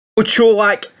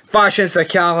COLAK, Fashion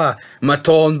Sakala,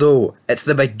 Matondo. It's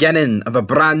the beginning of a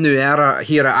brand new era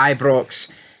here at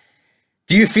Ibrox.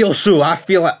 Do you feel so? I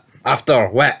feel it after,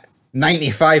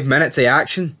 95 minutes of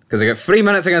action? Because I got 3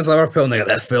 minutes against Liverpool and I got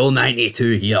the full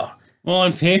 92 here. Well,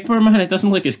 on paper, man, it doesn't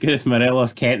look as good as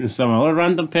Morelos, Kent and some other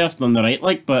random person on the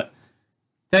right, but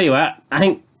tell you what, I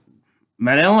think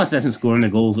Morelos isn't scoring the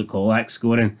goals that COLAK's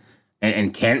scoring,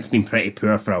 and Kent's been pretty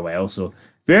poor for a while, so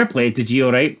fair play to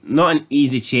Gio, right? Not an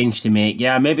easy change to make.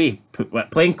 Yeah, maybe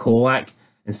playing COLAK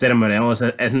instead of Morelos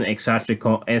isn't exactly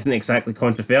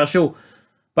controversial,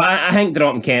 but I think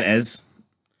dropping Kent is.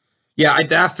 Yeah, I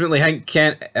definitely think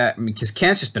Kent, because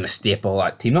Kent's just been a staple of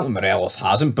that team. Not that Morelos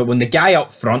hasn't, but when the guy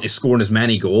up front is scoring as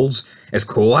many goals as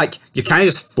COLAK, you're kind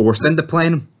of just forced into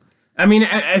playing him. I mean,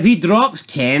 if he drops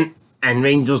Kent and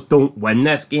Rangers don't win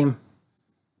this game,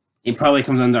 he probably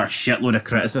comes under a shitload of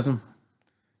criticism.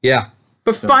 Yeah,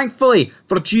 but thankfully,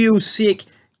 for Gio's sake,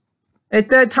 it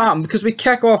did happen, because we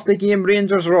kick off the game.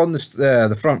 Rangers are on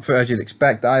the front foot, as you'd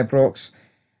expect, Ibrox.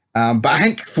 But I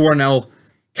think 4-0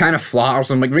 kind of flatters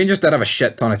them. Like, Rangers did have a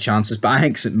shit ton of chances, but I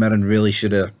think St Mirren really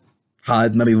should have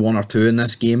had maybe 1 or 2 in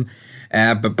this game.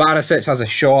 But Barisic has a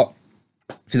shot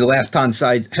to the left-hand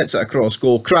side, hits it across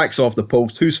goal, cracks off the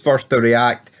post. Who's first to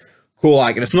react?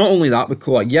 COLAK. And it's not only that with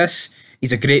COLAK. Yes,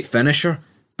 he's a great finisher,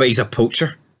 but he's a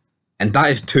poacher. And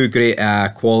that is 2 great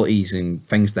qualities and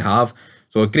things to have.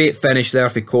 So a great finish there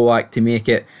for COLAK to make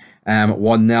it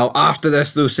 1-0. After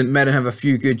this, though, St Mirren have a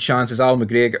few good chances.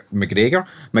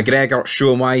 McGregor,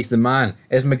 show him why he's the man.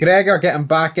 Is McGregor getting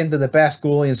back into the best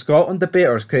goalie in Scotland debate,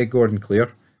 or is Craig Gordon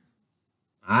clear?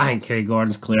 I think Craig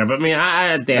Gordon's clear, but I mean,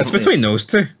 I definitely... It's between those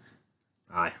two.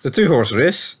 Aye. It's a 2-horse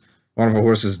race. One of the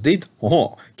horses deed.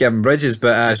 Kevin Bridges.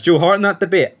 But is Joe Hart in that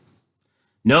debate?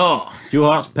 No, Joe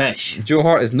Hart's pish. Joe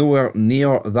Hart is nowhere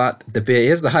near that debate. He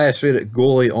is the highest rated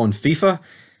goalie on FIFA.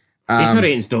 FIFA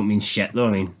ratings don't mean shit, though,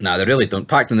 I mean. Nah, they really don't.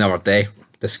 Packed in the other day.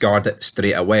 Discard it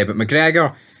straight away. But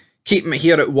McGregor, keeping it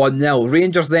here at 1-0.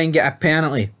 Rangers then get a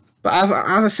penalty. But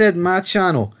as I said in my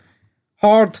channel,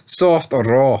 hard, soft or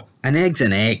raw, an egg's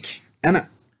an egg. Innit?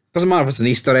 Doesn't matter if it's an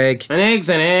Easter egg. An egg's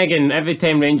an egg, and every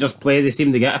time Rangers play, they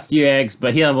seem to get a few eggs.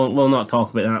 But here, we'll not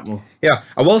talk about that. Yeah,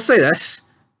 I will say this.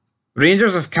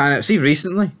 Rangers have kind of... See,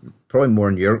 recently... Probably more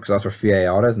in Europe, because that's where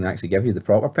VAR is and they actually give you the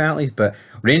proper penalties. But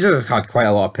Rangers have had quite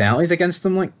a lot of penalties against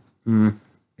them, like in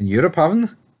Europe, haven't they?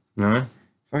 No.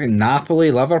 Fucking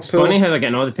Napoli, Liverpool. It's funny how they're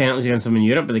getting all the penalties against them in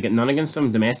Europe, but they get none against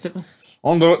them domestically. I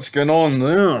wonder what's going on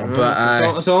there.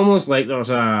 But it's almost like there's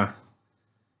a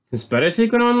conspiracy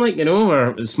going on, like, you know,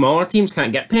 where the smaller teams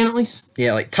can't get penalties.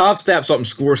 Yeah, like Tav steps up and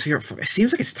scores here. It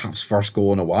seems like it's Tav's first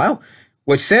goal in a while,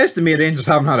 which says to me Rangers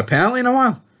haven't had a penalty in a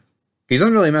while. He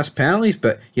doesn't really miss penalties,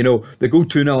 but, you know, they go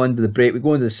 2-0 into the break. We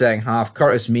go into the second half.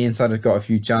 Curtis Mainside has got a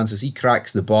few chances. He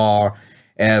cracks the bar.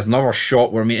 There's another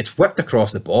shot where, I mean, it's whipped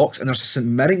across the box, and there's a St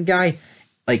Mirren guy,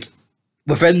 like,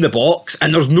 within the box,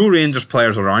 and there's no Rangers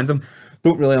players around him.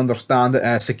 Don't really understand it.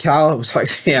 Sakala was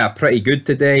actually pretty good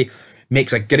today.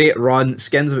 Makes a great run.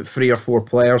 Skins about 3 or 4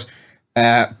 players.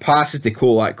 Passes to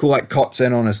COLAK. COLAK cuts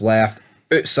in on his left.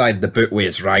 Outside the boot with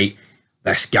his right.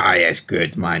 This guy is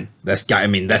good, man. This guy, I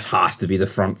mean, this has to be the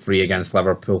front three against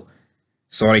Liverpool.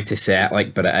 Sorry to say it,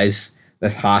 like, but it is.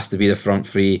 This has to be the front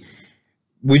three.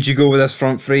 Would you go with this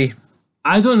front three?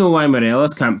 I don't know why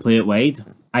Morelos can't play it wide.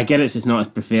 I get it's not his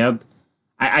preferred.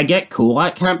 I get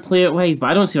COLAK can't play it wide,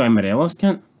 but I don't see why Morelos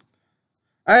can't.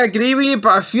 I agree with you,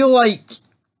 but I feel like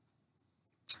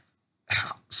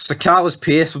Sakala's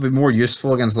pace would be more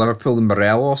useful against Liverpool than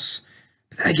Morelos.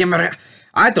 But then again,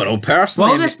 I don't know,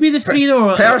 personally. Will this be the three,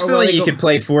 though? Personally, you could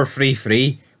play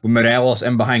 4-3-3 with Morelos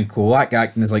in behind COLAK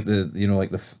acting as like the, you know,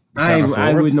 like the centre forward.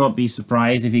 I would not be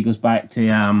surprised if he goes back to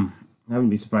I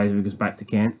wouldn't be surprised if he goes back to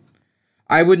Kent.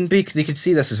 I wouldn't be, because you could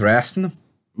see this as resting them.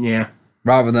 Yeah.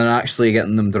 Rather than actually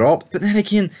getting them dropped. But then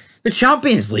again, the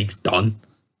Champions League's done.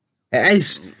 It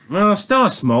is. Well, there's still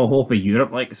a small hope of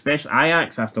Europe, like especially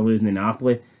Ajax after losing to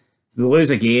Napoli. If they lose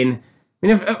again. I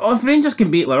mean, if Rangers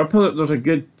can beat Liverpool, there's a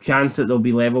good chance that they'll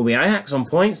be level with Ajax on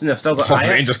points, and they've still got Ajax.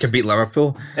 Rangers can beat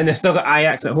Liverpool. And they've still got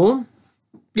Ajax at home.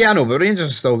 Yeah, I know, but Rangers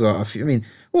have still got a few. I mean,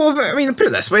 put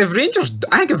it this way: I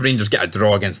think if Rangers get a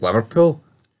draw against Liverpool,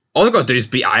 all they've got to do is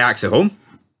beat Ajax at home.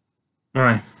 All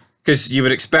right. Because you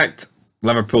would expect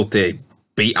Liverpool to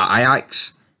beat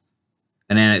Ajax,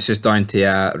 and then it's just down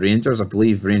to Rangers. I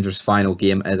believe Rangers' final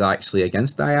game is actually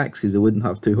against Ajax, because they wouldn't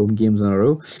have 2 home games in a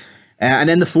row. And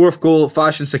then the 4th goal,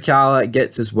 Fashion Sakala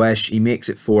gets his wish. He makes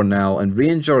it 4-0. And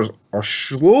Rangers are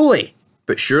slowly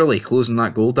but surely closing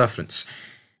that goal difference.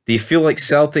 Do you feel like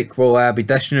Celtic will be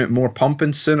dishing out more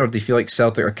pumping soon, or do you feel like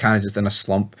Celtic are kind of just in a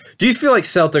slump? Do you feel like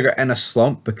Celtic are in a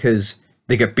slump because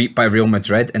they got beat by Real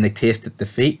Madrid and they tasted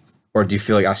defeat, or do you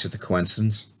feel like that's just a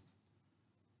coincidence?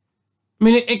 I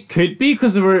mean, it could be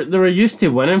because they were used to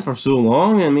winning for so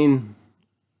long. I mean,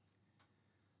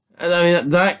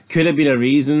 that could have been a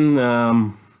reason.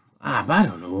 But I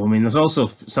don't know. I mean, there's also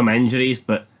some injuries,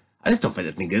 but I just don't think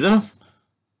they've been good enough.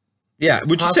 Yeah,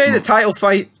 would you say the title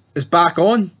fight is back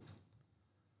on?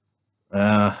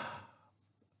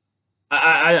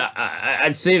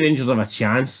 I'd say Rangers have a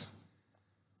chance.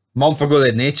 A month ago they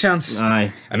had no chance.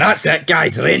 Aye. And that's it,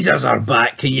 guys. Rangers are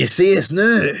back. Can you see us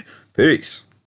now? Peace.